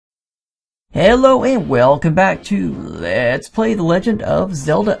Hello and welcome back to Let's Play The Legend of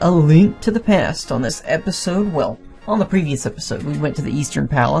Zelda: A Link to the Past. On this episode, well, on the previous episode, we went to the Eastern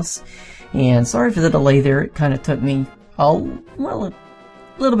Palace, and sorry for the delay there. It kind of took me a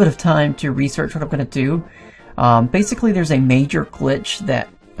little bit of time to research what I'm going to do. Basically, there's a major glitch that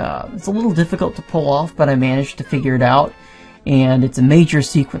it's a little difficult to pull off, but I managed to figure it out, and it's a major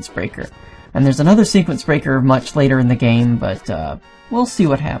sequence breaker. And there's another sequence breaker much later in the game, but we'll see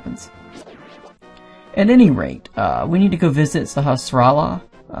what happens. At any rate, we need to go visit Sahasrala,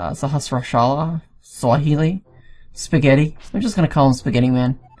 Swahili, Spaghetti. I'm just gonna call him Spaghetti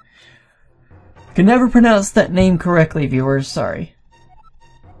Man. Can never pronounce that name correctly, viewers, sorry.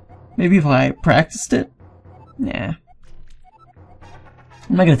 Maybe if I practiced it? Nah.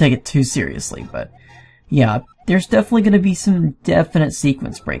 I'm not gonna take it too seriously, but yeah, there's definitely gonna be some definite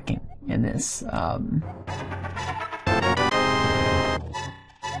sequence breaking in this.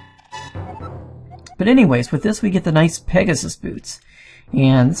 But anyways, with this we get the nice Pegasus boots.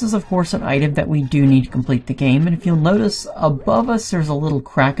 And this is of course an item that we do need to complete the game. And if you'll notice above us there's a little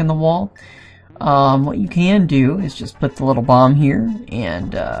crack in the wall. What you can do is just put the little bomb here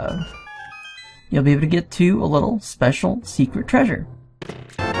and you'll be able to get to a little special secret treasure.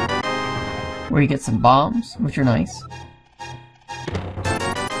 Where you get some bombs, which are nice.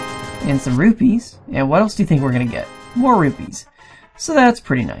 And some rupees. And what else do you think we're going to get? More rupees. So that's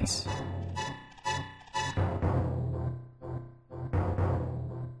pretty nice.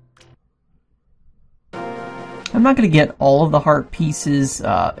 I'm not going to get all of the heart pieces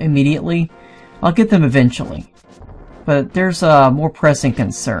immediately. I'll get them eventually. But there's a more pressing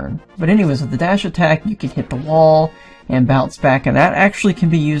concern. But anyways, with the dash attack, you can hit the wall and bounce back, and that actually can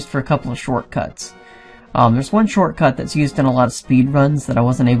be used for a couple of shortcuts. There's one shortcut that's used in a lot of speed runs that I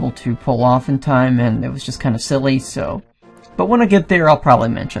wasn't able to pull off in time, and it was just kind of silly, so... But when I get there, I'll probably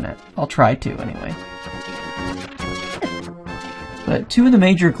mention it. I'll try to, anyway. But two of the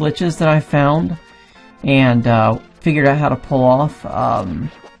major glitches that I found and figured out how to pull off,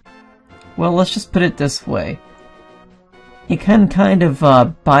 well, let's just put it this way. It can kind of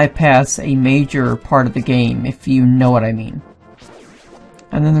bypass a major part of the game, if you know what I mean.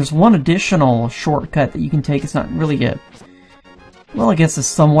 And then there's one additional shortcut that you can take. It's not really a... Well, I guess it's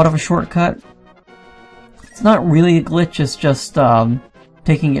somewhat of a shortcut. It's not really a glitch, it's just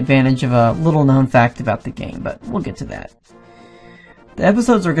taking advantage of a little-known fact about the game, but we'll get to that. The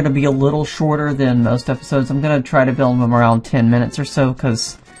episodes are going to be a little shorter than most episodes. I'm going to try to build them around 10 minutes or so,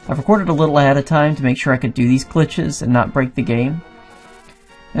 because I've recorded a little ahead of time to make sure I could do these glitches and not break the game.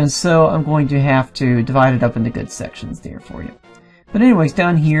 And so I'm going to have to divide it up into good sections there for you. But anyways,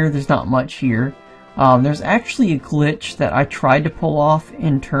 down here, there's not much here. There's actually a glitch that I tried to pull off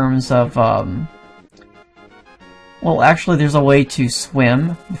in terms of... Well, actually, there's a way to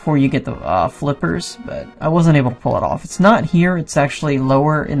swim before you get the flippers, but I wasn't able to pull it off. It's not here, it's actually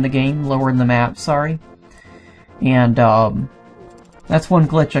lower in the game, lower in the map, sorry. And that's one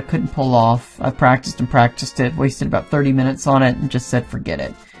glitch I couldn't pull off. I practiced and practiced it, wasted about 30 minutes on it, and just said forget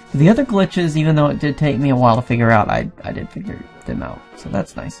it. But the other glitches, even though it did take me a while to figure out, I did figure them out, so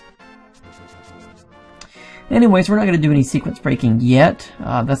that's nice. Anyways, we're not going to do any sequence breaking yet.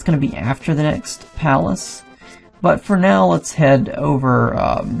 That's going to be after the next palace. But for now, let's head over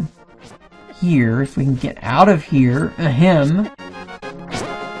here, if we can get out of here. Ahem.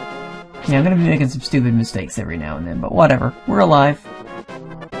 Yeah, I'm going to be making some stupid mistakes every now and then, but whatever. We're alive.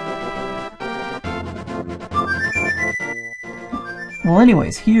 Well,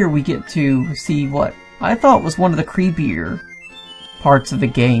 anyways, here we get to see what I thought was one of the creepier parts of the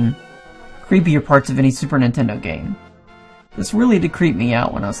game. Creepier parts of any Super Nintendo game. This really did creep me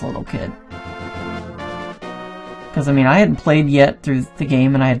out when I was a little kid. Because, I mean, I hadn't played yet through the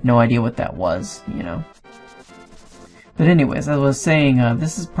game, and I had no idea what that was, you know. But anyways, as I was saying,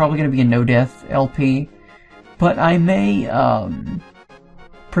 this is probably going to be a no-death LP. But I may,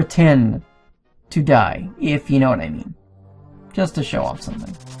 pretend to die, if you know what I mean. Just to show off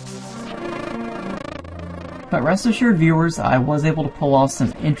something. But rest assured, viewers, I was able to pull off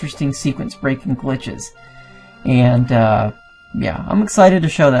some interesting sequence-breaking glitches. And, yeah, I'm excited to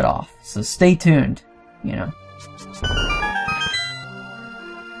show that off. So stay tuned, you know.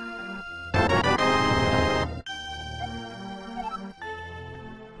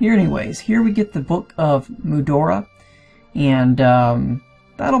 Here we get the Book of Mudora, and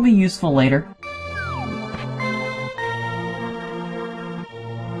that'll be useful later.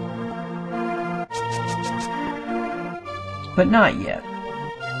 But not yet.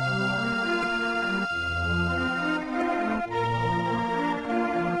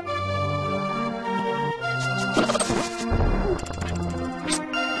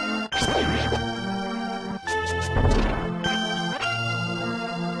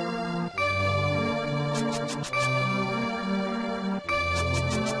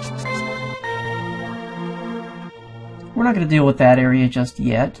 not going to deal with that area just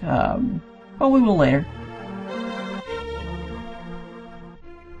yet. But we will later.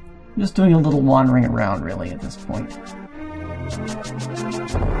 I'm just doing a little wandering around, really, at this point.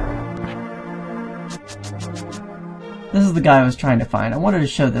 This is the guy I was trying to find. I wanted to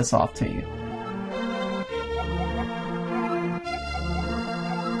show this off to you.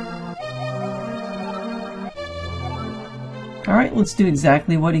 Alright, let's do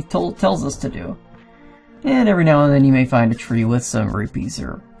exactly what he tells us to do. And every now and then you may find a tree with some rupees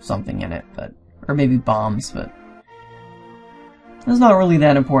or something in it, or maybe bombs, but it's not really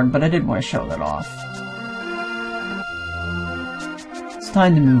that important, but I did want to show that off. It's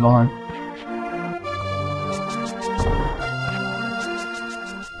time to move on.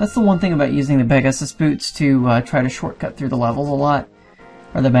 That's the one thing about using the Pegasus boots to try to shortcut through the levels a lot,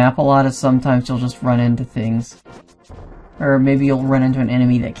 or the map a lot, is sometimes you'll just run into things. Or maybe you'll run into an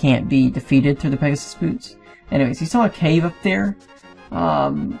enemy that can't be defeated through the Pegasus boots. Anyways, you saw a cave up there.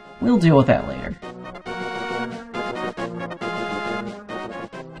 We'll deal with that later.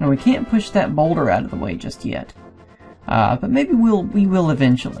 Now we can't push that boulder out of the way just yet. But maybe we will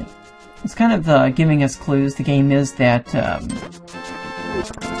eventually. It's kind of giving us clues. The game is that...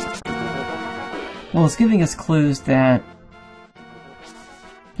 well, it's giving us clues that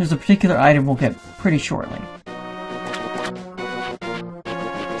there's a particular item we'll get pretty shortly.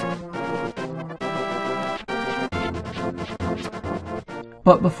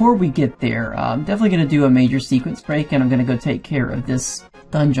 But before we get there, I'm definitely going to do a major sequence break, and I'm going to go take care of this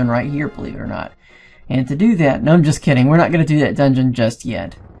dungeon right here, believe it or not. And to do that, no, I'm just kidding, we're not going to do that dungeon just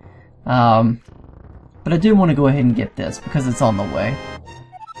yet. But I do want to go ahead and get this, because it's on the way.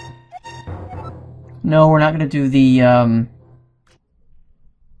 No, we're not going to do the,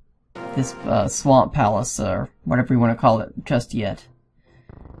 this swamp palace, or whatever you want to call it, just yet.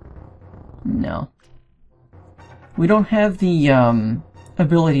 No. We don't have the,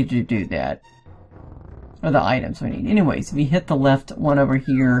 ability to do that. Or the items we need. Anyways, if you hit the left one over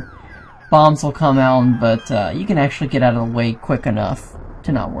here, bombs will come out, but you can actually get out of the way quick enough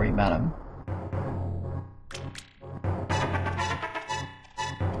to not worry about them.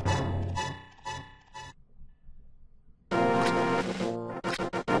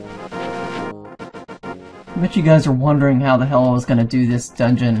 I bet you guys are wondering how the hell I was going to do this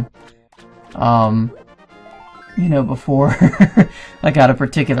dungeon, you know, before I got a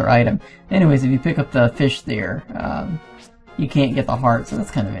particular item. Anyways, if you pick up the fish there, you can't get the heart, so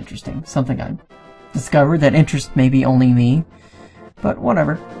that's kind of interesting. Something I discovered that interests maybe only me, but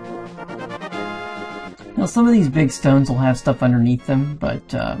whatever. Now, some of these big stones will have stuff underneath them,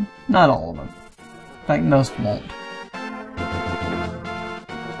 but not all of them. In fact, most won't.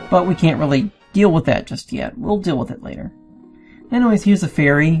 But we can't really deal with that just yet. We'll deal with it later. Anyways, here's a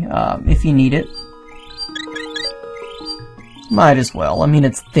fairy, if you need it. Might as well. I mean,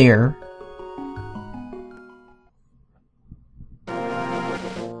 it's there.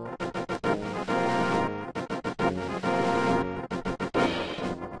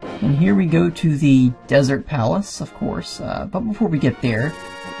 And here we go to the Desert Palace, of course. But before we get there...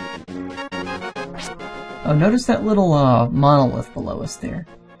 oh, notice that little monolith below us there.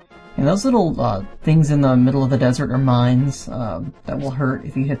 And those little things in the middle of the desert are mines that will hurt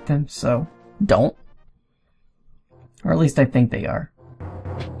if you hit them, so don't. Or at least I think they are.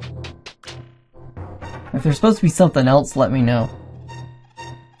 If there's supposed to be something else, let me know.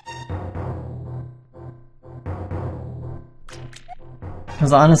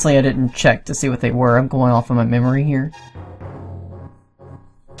 Because honestly, I didn't check to see what they were. I'm going off of my memory here.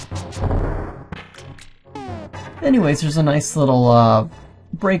 Anyways, there's a nice little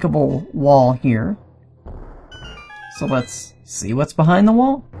breakable wall here. So let's see what's behind the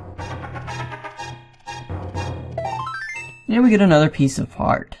wall. And we get another piece of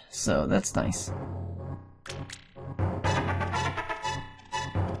heart, so that's nice.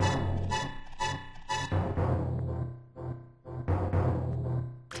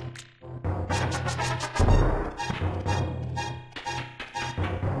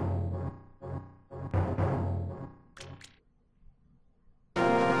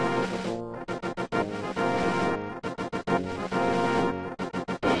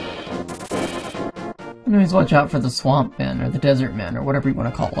 Anyways, watch out for the swamp men, or the desert men, or whatever you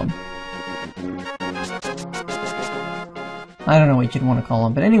want to call them. I don't know what you'd want to call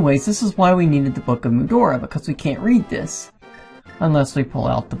them, but anyways, this is why we needed the Book of Mudora, because we can't read this unless we pull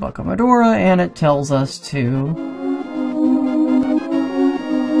out the Book of Mudora, and it tells us to...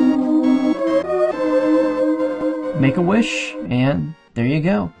 make a wish, and there you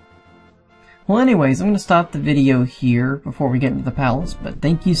go. Well, anyways, I'm going to stop the video here before we get into the palace, but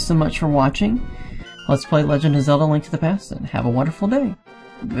thank you so much for watching. Let's Play Legend of Zelda: Link to the Past, and have a wonderful day.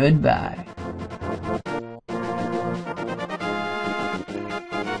 Goodbye.